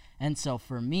recorded. And so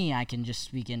for me, I can just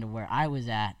speak into where I was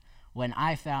at. When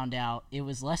I found out, it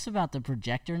was less about the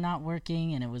projector not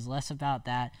working, and it was less about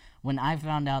that. When I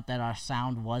found out that our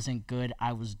sound wasn't good,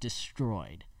 I was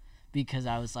destroyed because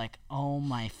I was like, oh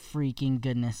my freaking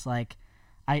goodness. Like,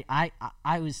 I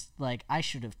was like, I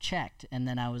should have checked. And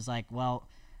then I was like, well,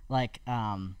 like,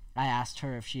 I asked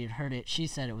her if she had heard it. She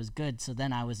said it was good. So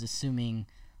then I was assuming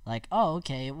like, oh,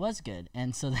 okay, it was good.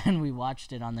 And so then we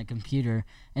watched it on the computer,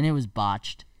 and it was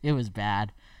botched. It was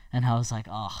bad. And I was like,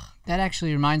 oh. That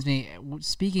actually reminds me,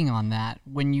 speaking on that,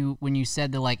 when you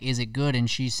said the like, is it good? And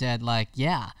she said like,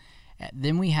 yeah.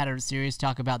 Then we had a serious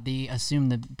talk about the assume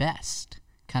the best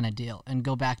kind of deal and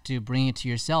go back to bring it to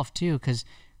yourself too. Because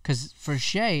for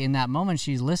Shay, in that moment,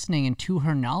 she's listening, and to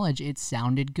her knowledge, it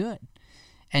sounded good.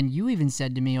 And you even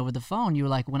said to me over the phone, you were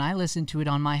like, when I listened to it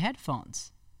on my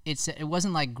headphones, it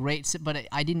wasn't like great, but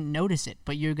I didn't notice it.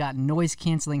 But you got noise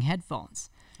canceling headphones.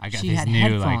 I got these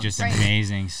new, like, just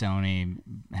amazing Sony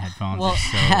headphones. Well,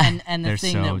 and the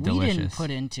thing that we delicious. didn't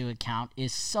put into account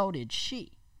is so did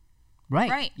she.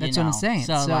 Right. That's what I'm saying.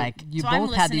 So like, you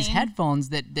both had these headphones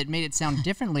that made it sound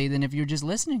differently than if you're just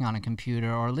listening on a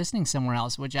computer or listening somewhere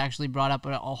else, which actually brought up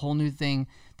a whole new thing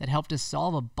that helped us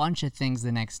solve a bunch of things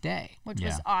the next day. Which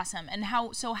was awesome. And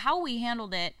how we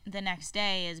handled it the next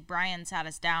day is Brian sat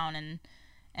us down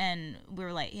and we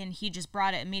were like, and he just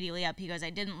brought it immediately up. He goes, I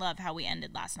didn't love how we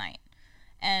ended last night.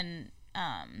 And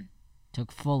took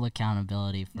full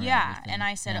accountability for everything. And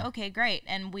I said, okay, great.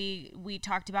 And we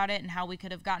talked about it and how we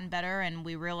could have gotten better, and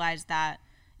we realized that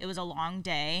it was a long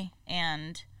day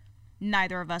and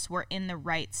neither of us were in the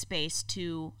right space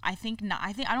to I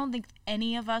don't think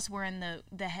any of us were in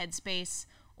the headspace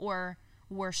or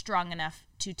were strong enough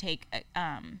to take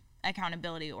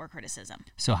accountability or criticism.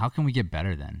 So how can we get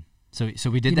better then? So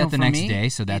we did that the next day,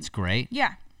 so that's great.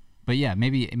 Yeah. But yeah,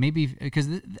 maybe because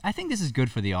I think this is good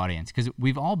for the audience because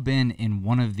we've all been in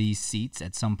one of these seats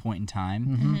at some point in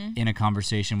time in a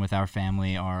conversation with our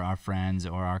family or our friends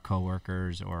or our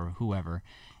coworkers or whoever,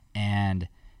 and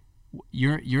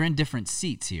you're in different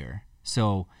seats here.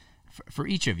 So for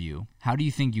each of you, how do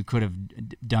you think you could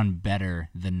have done better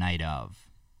the night of?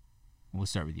 We'll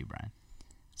start with you, Brian.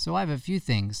 So I have a few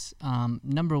things.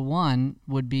 Number one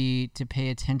would be to pay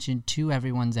attention to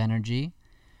everyone's energy,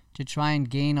 to try and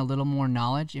gain a little more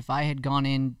knowledge. If I had gone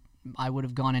in, I would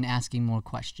have gone in asking more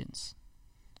questions.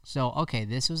 So, okay,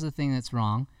 this was the thing that's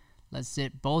wrong. Let's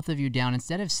sit both of you down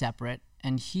instead of separate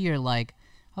and hear like,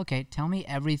 okay, tell me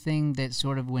everything that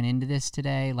sort of went into this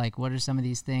today. Like, what are some of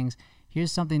these things?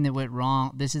 Here's something that went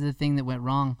wrong. This is the thing that went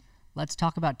wrong. Let's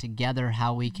talk about together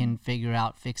how we can figure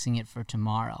out fixing it for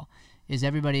tomorrow. Is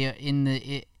everybody in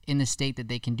the state that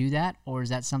they can do that, or is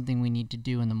that something we need to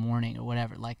do in the morning or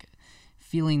whatever? Like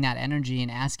feeling that energy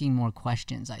and asking more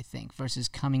questions, I think, versus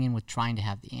coming in with trying to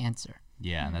have the answer.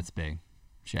 Yeah, that's big.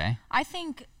 Shay? I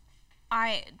think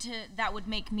that would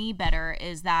make me better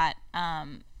is that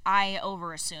I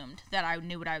overassumed that I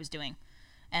knew what I was doing,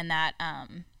 and that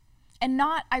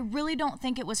I really don't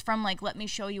think it was from like, let me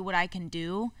show you what I can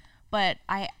do, but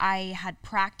I had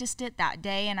practiced it that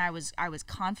day, and I was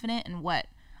confident in what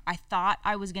I thought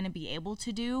I was going to be able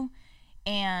to do.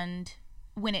 And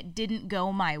when it didn't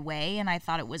go my way and I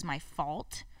thought it was my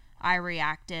fault, I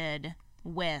reacted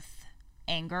with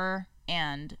anger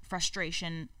and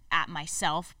frustration at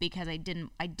myself because I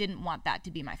didn't want that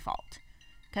to be my fault,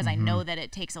 because I know that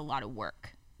it takes a lot of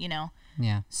work, you know?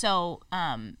 Yeah. So,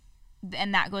 and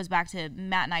that goes back to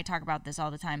Matt and I talk about this all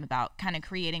the time about kind of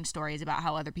creating stories about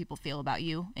how other people feel about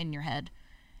you in your head,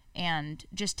 and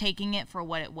just taking it for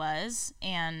what it was,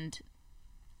 and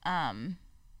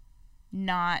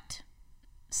not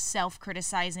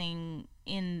self-criticizing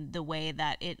in the way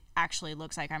that it actually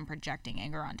looks like I'm projecting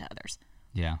anger onto others.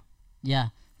 Yeah. Yeah,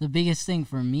 the biggest thing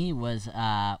for me was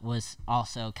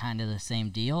also kind of the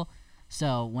same deal.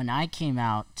 So when I came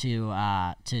out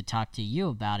to talk to you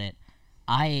about it,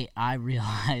 I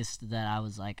realized that I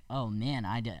was like, oh man,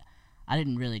 I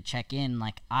didn't really check in.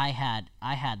 Like I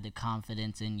had the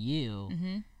confidence in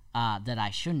you that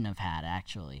I shouldn't have had,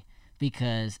 actually,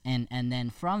 because and then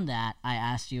from that I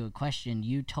asked you a question.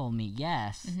 You told me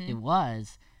yes, it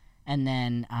was, and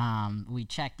then we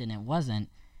checked and it wasn't.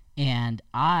 And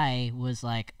I was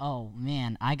like, oh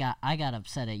man, I got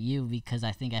upset at you because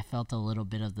I think I felt a little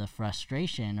bit of the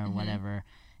frustration or whatever.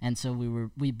 And so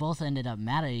we both ended up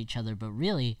mad at each other, but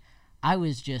really I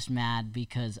was just mad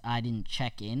because I didn't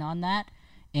check in on that.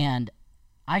 And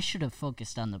I should have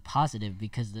focused on the positive,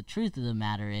 because the truth of the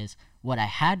matter is what I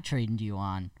had trained you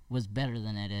on was better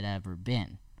than it had ever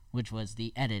been, which was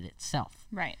the edit itself.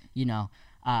 Right. You know,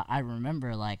 I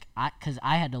remember because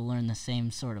I had to learn the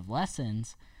same sort of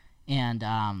lessons. And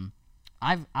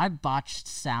I've botched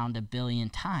sound a billion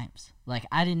times. Like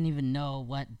I didn't even know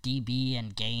what dB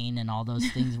and gain and all those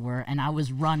things were, and I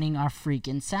was running our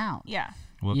freaking sound. Yeah.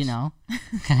 Whoops. You know,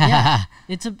 yeah,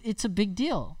 it's a big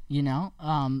deal. You know,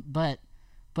 but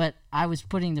I was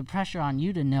putting the pressure on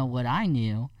you to know what I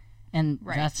knew, and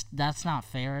that's not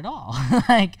fair at all.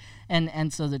 Like,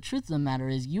 and so the truth of the matter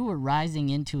is, you were rising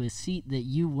into a seat that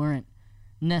you weren't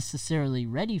necessarily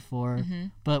ready for,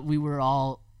 but we were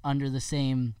all under the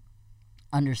same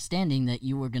understanding that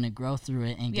you were going to grow through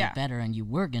it and get better, and you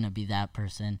were going to be that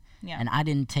person. Yeah. And I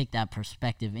didn't take that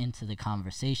perspective into the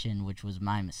conversation, which was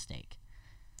my mistake.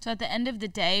 So at the end of the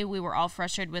day, we were all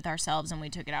frustrated with ourselves, and we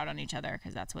took it out on each other,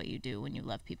 because that's what you do when you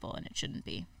love people, and it shouldn't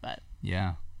be. But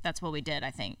Yeah. that's what we did,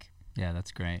 I think. Yeah,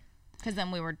 that's great. Because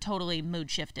then we were totally mood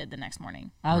shifted the next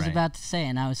morning. I was Right. about to say,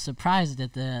 and I was surprised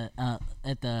at the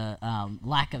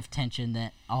lack of tension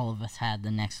that all of us had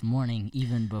the next morning,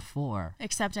 even before.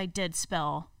 Except I did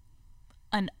spill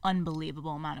an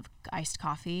unbelievable amount of iced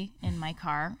coffee in my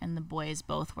car, and the boys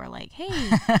both were like, hey,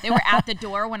 they were at the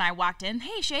door when I walked in.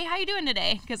 Hey, Shay, how you doing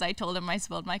today? Because I told them I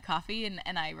spilled my coffee,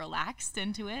 and I relaxed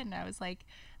into it, and I was like,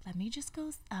 let me just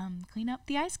go clean up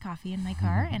the iced coffee in my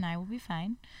car, and I will be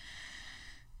fine.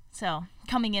 So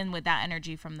coming in with that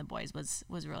energy from the boys was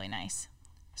really nice.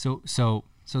 So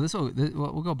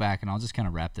we'll go back, and I'll just kind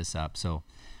of wrap this up. So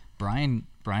Brian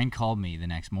called me the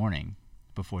next morning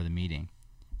before the meeting,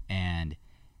 and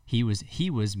he was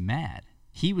mad.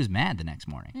 He was mad the next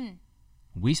morning.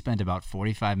 We spent about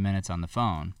 45 minutes on the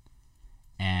phone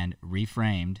and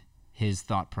reframed his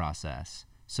thought process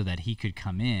so that he could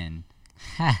come in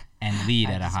and lead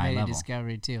at a high made level. a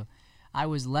discovery too. I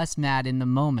was less mad in the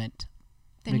moment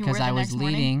Then you because were the I was next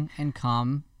morning? leading and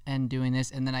calm and doing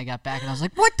this, and then I got back and I was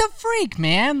like, "What the freak,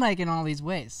 man!" Like in all these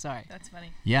ways. Sorry. That's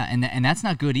funny. Yeah, and that's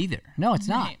not good either. No, it's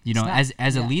not. Right. You know, It's not.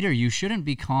 as a Yeah. leader, you shouldn't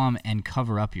be calm and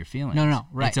cover up your feelings. No,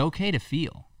 right. It's okay to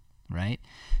feel, right?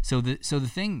 So the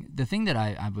thing that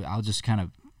I'll just kind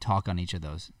of talk on each of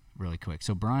those really quick.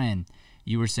 So Brian,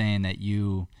 you were saying that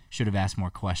you should have asked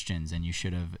more questions, and you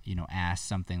should have, asked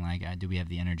something like, "Do we have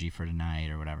the energy for tonight?"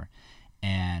 or whatever.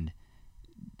 And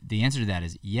the answer to that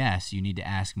is yes, you need to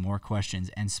ask more questions,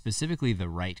 and specifically the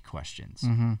right questions.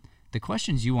 The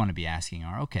questions you want to be asking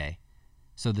are, okay,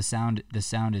 so the sound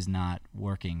is not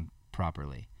working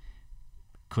properly.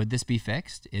 Could this be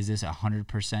fixed? Is this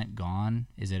 100% gone?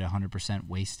 Is it 100%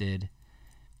 wasted?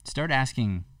 Start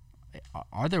asking,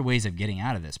 are there ways of getting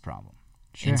out of this problem?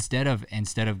 Sure. Instead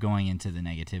of going into the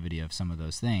negativity of some of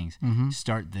those things,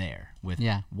 start there with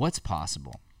what's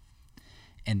possible.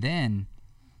 And then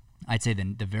I'd say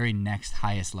the very next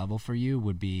highest level for you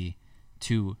would be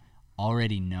to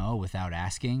already know without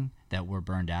asking that we're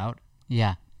burned out.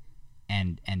 Yeah.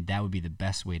 And that would be the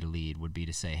best way to lead, would be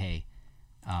to say, hey,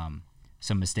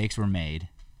 some mistakes were made.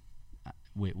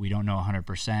 We don't know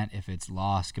 100% if it's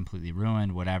lost, completely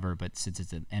ruined, whatever, but since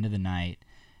it's the end of the night,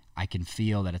 I can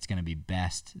feel that it's going to be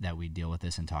best that we deal with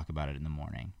this and talk about it in the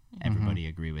morning. Everybody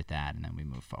agree with that, and then we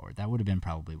move forward. That would have been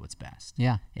probably what's best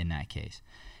in that case.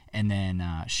 And then,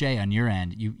 Shay, on your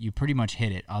end, you pretty much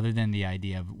hit it, other than the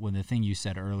idea of when the thing you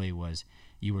said early was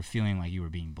you were feeling like you were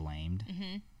being blamed.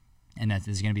 And that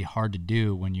is going to be hard to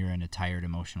do when you're in a tired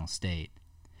emotional state.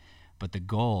 But the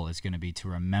goal is going to be to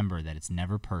remember that it's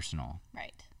never personal.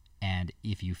 Right. And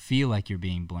if you feel like you're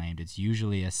being blamed, it's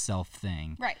usually a self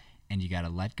thing. Right. And you got to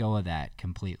let go of that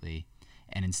completely.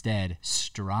 And instead,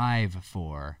 strive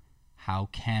for how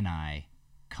can I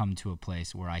come to a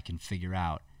place where I can figure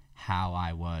out how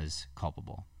I was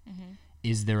culpable.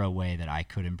 Is there a way that I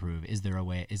could improve? Is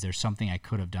there something I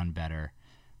could have done better?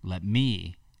 Let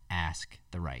me ask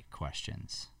the right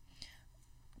questions.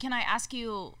 Can I ask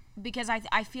you, because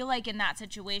I feel like in that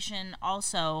situation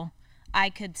also, I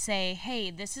could say, hey,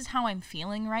 this is how I'm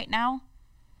feeling right now.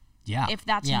 Yeah. If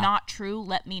that's not true,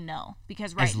 let me know.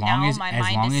 Because right as long now, as, my as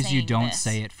mind long is as you saying don't this.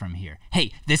 say it from here.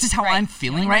 Hey, this is how I'm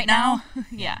feeling right now.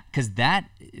 Yeah. Because that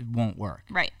won't work.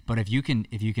 Right. But if you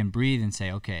can breathe and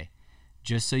say, okay,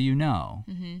 just so you know,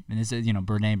 and this is,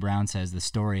 Brene Brown says this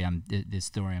story I'm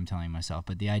telling myself,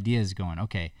 but the idea is going,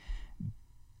 okay,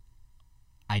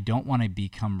 I don't want to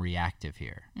become reactive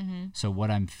here. So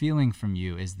what I'm feeling from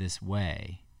you is this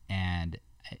way, and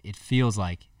it feels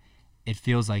like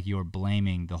you're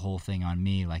blaming the whole thing on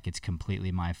me, like it's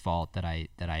completely my fault that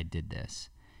I did this.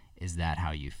 Is that how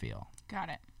you feel? Got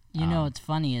it. You know what's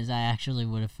funny is I actually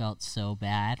would have felt so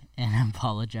bad and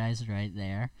apologized right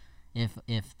there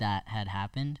if that had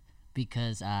happened,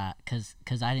 because I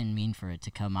didn't mean for it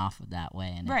to come off that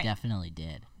way, and Right. it definitely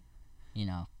did.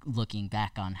 Looking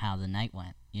back on how the night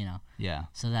went, Yeah.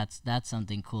 So that's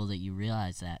something cool that you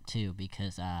realize that too,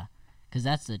 because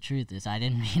that's the truth, is I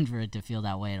didn't mean for it to feel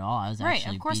that way at all. I was Right,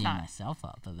 actually of course beating not. myself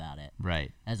up about it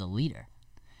Right. as a leader.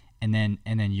 And then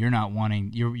you're not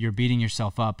wanting, you're beating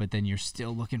yourself up, but then you're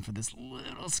still looking for this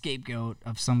little scapegoat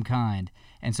of some kind.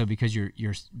 And so because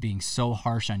you're being so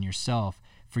harsh on yourself,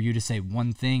 for you to say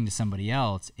one thing to somebody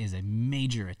else is a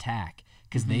major attack,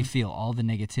 because they feel all the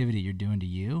negativity you're doing to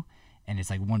you, and it's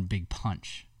like one big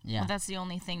punch. Yeah, Well, that's the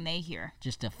only thing they hear.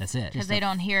 That's it. Because they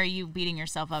don't hear you beating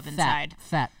yourself up inside.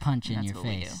 fat punch in That's your what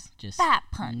we do. face. Just Fat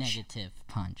punch. Negative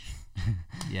punch.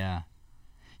 Yeah.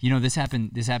 This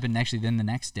happened actually then the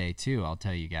next day too, I'll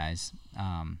tell you guys.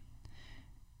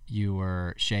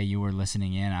 Shay, you were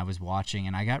listening in, I was watching,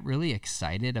 and I got really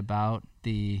excited about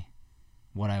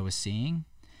what I was seeing.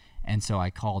 And so I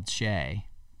called Shay,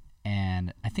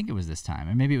 and I think it was this time,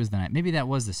 or maybe it was the night. Maybe that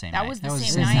was the same night. That was the That was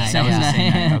same the night. same That was the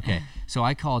same Yeah. night. Okay. So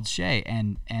I called Shay,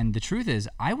 and the truth is,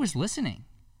 I was listening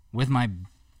with my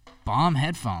bomb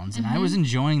headphones, and I was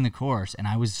enjoying the course, and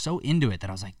I was so into it that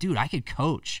I was like, dude, I could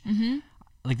coach.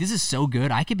 Like, this is so good.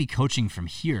 I could be coaching from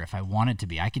here if I wanted to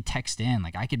be. I could text in.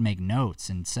 Like, I could make notes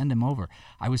and send them over.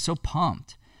 I was so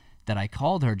pumped that I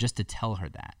called her just to tell her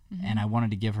that. And I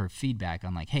wanted to give her feedback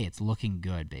on, like, hey, it's looking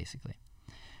good, basically.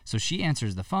 So she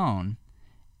answers the phone,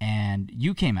 and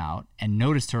you came out and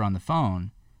noticed her on the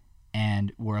phone,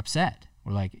 and were upset.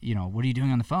 We're like, what are you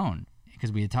doing on the phone?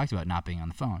 Because we had talked about not being on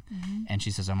the phone. And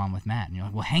she says, I'm on with Matt. And you're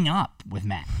like, well, hang up with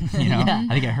Matt. I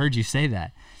think I heard you say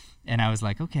that. And I was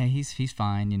like, okay, he's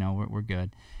fine. We're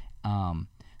good.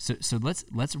 So let's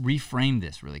reframe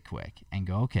this really quick and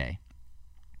go, okay,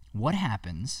 what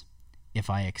happens if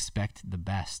I expect the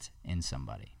best in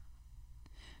somebody?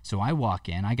 So I walk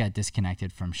in, I got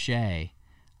disconnected from Shay.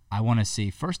 I want to see,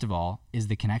 first of all, is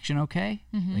the connection okay?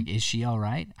 Like, is she all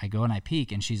right? I go and I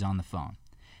peek, and she's on the phone.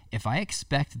 If I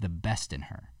expect the best in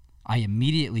her, I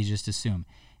immediately just assume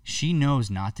she knows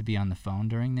not to be on the phone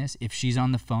during this. If she's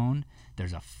on the phone,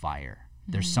 there's a fire.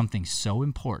 There's something so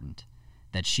important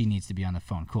that she needs to be on the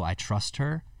phone. Cool, I trust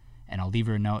her, and I'll leave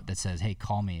her a note that says, hey,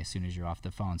 call me as soon as you're off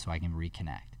the phone so I can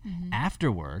reconnect.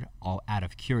 Afterward, I'll, out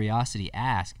of curiosity,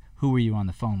 ask, who were you on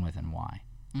the phone with and why?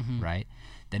 Right?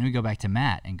 Then we go back to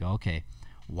Matt and go, okay,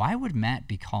 why would Matt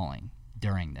be calling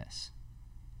during this?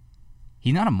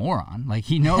 He's not a moron. Like,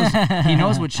 he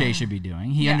knows what Shay should be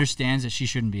doing. He understands that she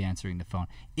shouldn't be answering the phone.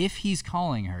 If he's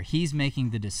calling her, he's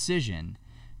making the decision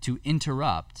to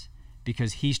interrupt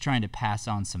because he's trying to pass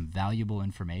on some valuable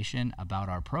information about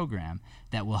our program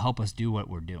that will help us do what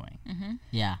we're doing.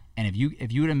 Yeah. And if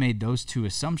you would have made those two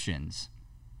assumptions,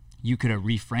 you could have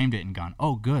reframed it and gone,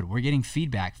 oh, good, we're getting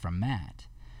feedback from Matt.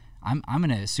 I'm going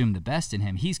to assume the best in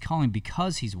him. He's calling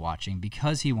because he's watching,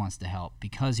 because he wants to help,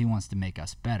 because he wants to make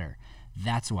us better.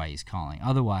 That's why he's calling.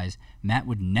 Otherwise, Matt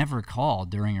would never call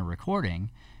during a recording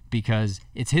because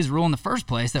it's his rule in the first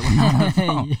place that we're not on the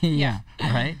phone. Yeah.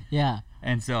 Right? Yeah.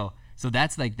 And so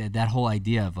that's like that whole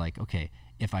idea of like, okay,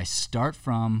 if I start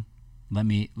from Let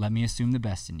me assume the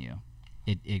best in you.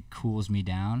 It cools me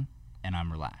down, and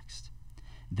I'm relaxed.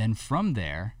 Then from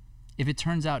there, if it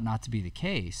turns out not to be the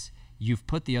case, you've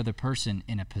put the other person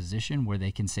in a position where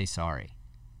they can say sorry.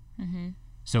 Mm-hmm.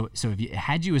 So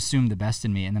had you assumed the best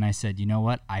in me, and then I said, you know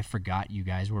what, I forgot you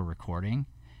guys were recording,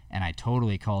 and I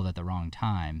totally called at the wrong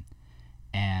time,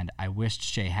 and I wished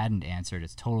Shay hadn't answered.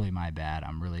 It's totally my bad.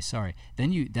 I'm really sorry.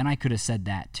 Then I could have said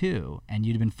that too, and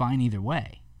you'd have been fine either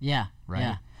way. Yeah. Right.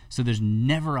 Yeah. So there's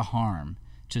never a harm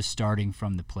to starting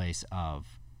from the place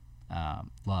of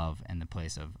love and the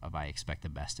place of I expect the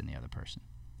best in the other person.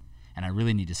 And I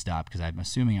really need to stop because I'm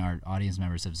assuming our audience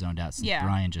members have zoned out since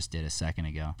Brian just did a second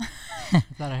ago. I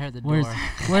thought I heard the door.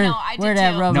 I did where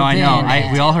that too. rubber No, I know.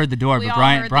 band? We all heard the door, We but all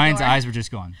heard the Brian's door. eyes were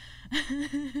just going.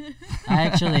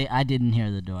 I didn't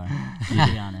hear the door. To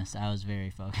be honest, I was very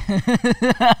focused.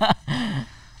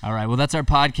 All right. Well, that's our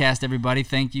podcast, everybody.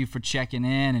 Thank you for checking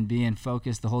in and being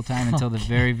focused the whole time until the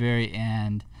very, very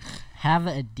end. Have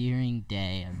a endearing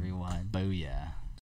day, everyone. Booyah.